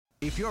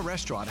If your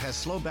restaurant has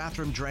slow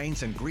bathroom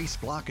drains and grease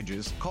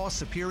blockages, call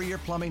Superior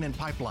Plumbing and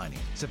Pipelining.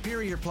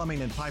 Superior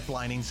Plumbing and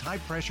Pipelining's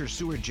high-pressure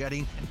sewer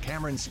jetting and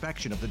camera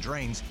inspection of the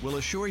drains will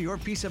assure your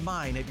peace of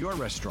mind at your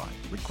restaurant.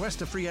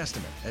 Request a free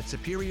estimate at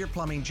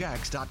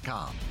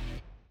SuperiorPlumbingJacks.com.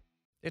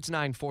 It's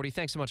 9:40.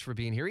 Thanks so much for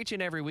being here. Each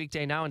and every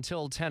weekday now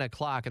until 10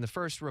 o'clock. And the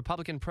first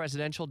Republican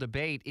presidential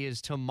debate is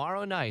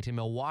tomorrow night in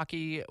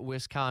Milwaukee,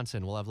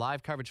 Wisconsin. We'll have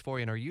live coverage for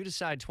you. And our You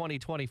Decide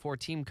 2024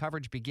 team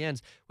coverage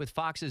begins with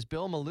Fox's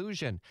Bill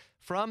Mallusion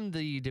from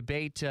the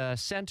debate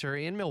center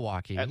in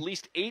Milwaukee. At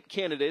least 8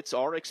 candidates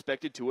are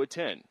expected to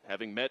attend,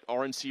 having met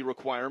RNC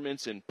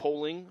requirements in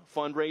polling,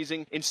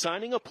 fundraising, and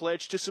signing a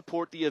pledge to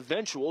support the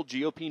eventual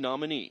GOP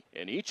nominee.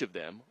 And each of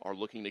them are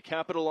looking to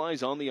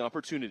capitalize on the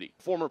opportunity.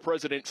 Former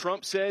President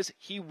Trump says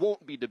he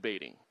won't be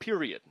debating,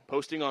 period,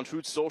 posting on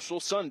Truth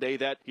Social Sunday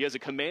that he has a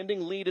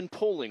commanding lead in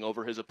polling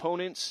over his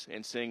opponents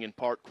and saying in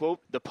part,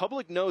 quote, "The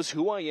public knows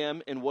who I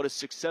am and what a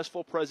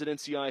successful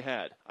presidency I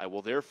had. I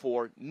will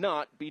therefore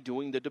not be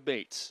doing the debates."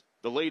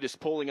 The latest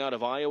polling out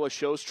of Iowa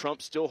shows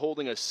Trump still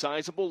holding a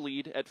sizable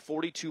lead at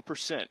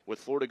 42%, with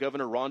Florida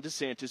Governor Ron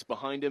DeSantis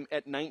behind him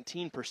at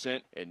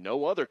 19%, and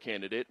no other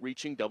candidate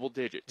reaching double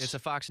digits. It's a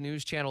Fox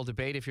News Channel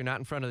debate. If you're not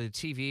in front of the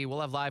TV,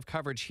 we'll have live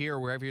coverage here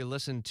wherever you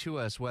listen to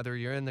us, whether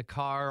you're in the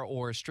car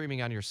or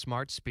streaming on your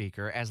smart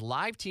speaker. As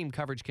live team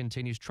coverage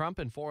continues, Trump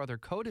and 4 other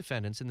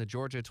co-defendants in the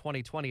Georgia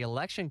 2020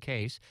 election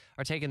case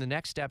are taking the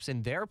next steps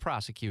in their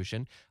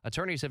prosecution.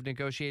 Attorneys have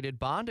negotiated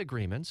bond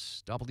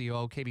agreements.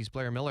 WOKV's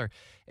Blair Miller.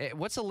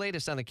 What's the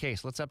latest on the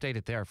case? Let's update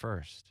it there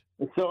first.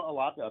 So a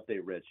lot to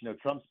update, Rich.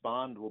 Trump's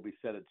bond will be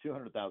set at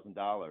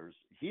 $200,000.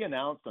 He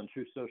announced on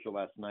Truth Social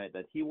last night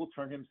that he will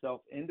turn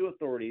himself into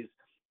authorities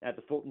at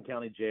the Fulton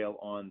County Jail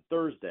on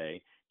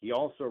Thursday. He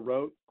also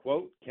wrote,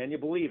 quote, "Can you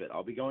believe it?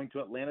 I'll be going to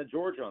Atlanta,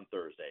 Georgia on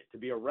Thursday to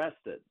be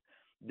arrested."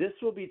 This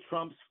will be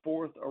Trump's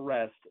 4th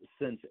arrest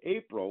since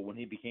April, when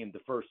he became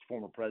the first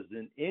former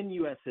president in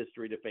U.S.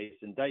 history to face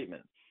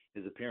indictment.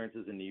 His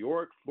appearances in New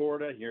York,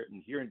 Florida, here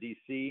in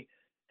D.C.,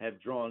 have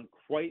drawn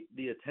quite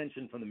the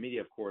attention from the media,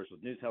 of course,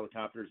 with news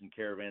helicopters and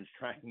caravans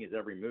tracking his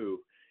every move.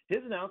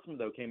 His announcement,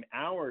 though, came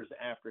hours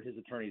after his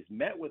attorneys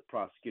met with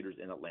prosecutors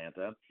in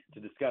Atlanta to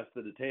discuss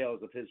the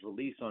details of his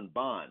release on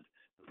bond.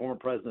 The former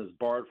president is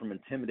barred from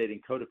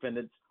intimidating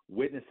co-defendants,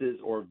 witnesses,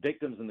 or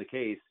victims in the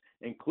case,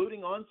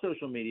 including on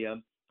social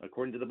media,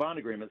 according to the bond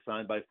agreement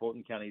signed by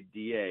Fulton County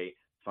DA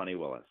Fani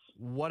Willis.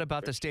 What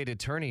about the state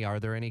attorney? Are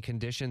there any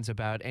conditions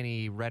about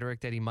any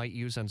rhetoric that he might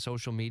use on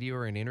social media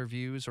or in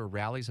interviews or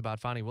rallies about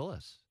Fani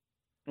Willis?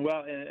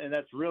 Well, and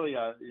that's really,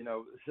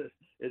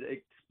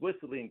 it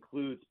explicitly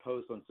includes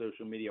posts on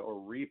social media or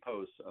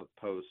reposts of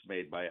posts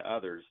made by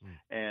others.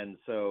 And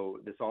so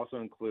this also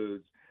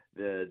includes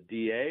the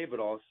DA,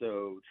 but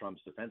also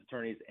Trump's defense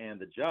attorneys and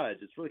the judge.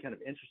 It's really kind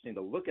of interesting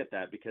to look at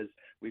that, because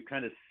we've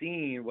kind of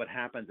seen what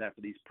happens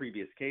after these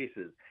previous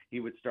cases.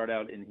 He would start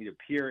out and he'd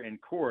appear in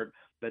court,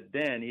 but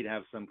then he'd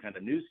have some kind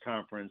of news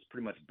conference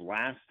pretty much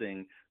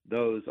blasting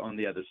those on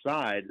the other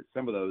side,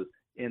 some of those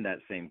in that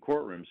same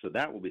courtroom. So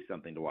that will be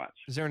something to watch.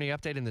 Is there any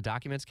update in the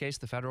documents case,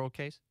 the federal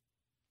case?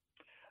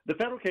 The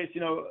federal case,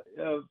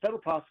 federal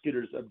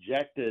prosecutors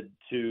objected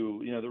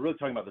to, they're really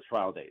talking about the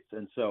trial dates.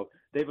 And so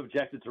they've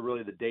objected to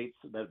really the dates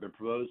that have been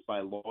proposed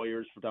by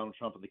lawyers for Donald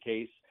Trump in the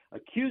case,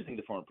 accusing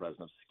the former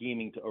president of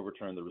scheming to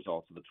overturn the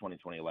results of the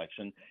 2020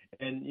 election.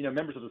 And,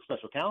 members of the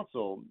special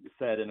counsel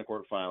said in a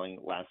court filing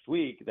last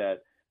week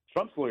that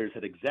Trump's lawyers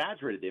had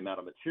exaggerated the amount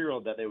of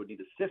material that they would need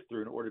to sift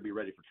through in order to be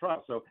ready for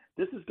trial. So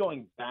this is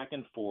going back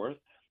and forth.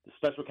 The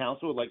special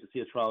counsel would like to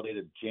see a trial date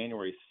of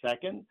January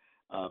 2nd.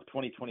 Of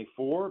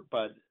 2024,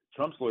 but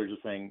Trump's lawyers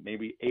are saying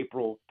maybe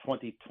April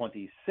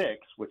 2026,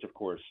 which, of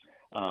course,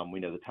 we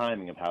know the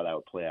timing of how that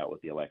would play out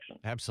with the election.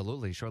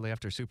 Absolutely. Shortly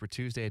after Super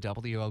Tuesday,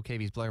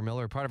 WOKV's Blair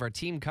Miller, part of our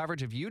team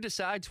coverage of You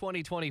Decide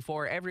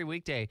 2024 every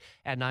weekday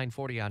at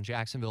 9:40 on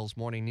Jacksonville's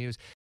Morning News.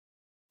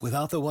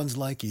 Without the ones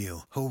like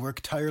you, who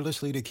work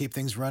tirelessly to keep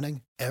things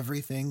running,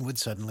 everything would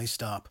suddenly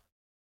stop.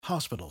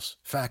 Hospitals,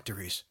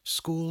 factories,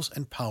 schools,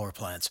 and power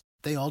plants,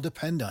 they all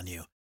depend on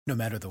you. No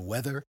matter the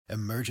weather,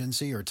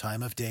 emergency, or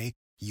time of day,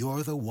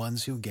 you're the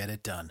ones who get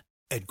it done.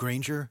 At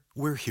Grainger,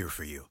 we're here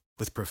for you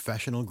with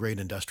professional-grade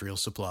industrial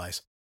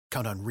supplies.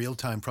 Count on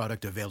real-time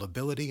product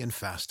availability and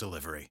fast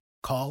delivery.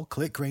 Call,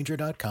 click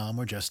Grainger.com,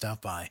 or just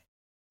stop by.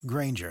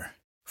 Grainger,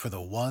 for the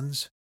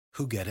ones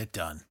who get it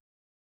done.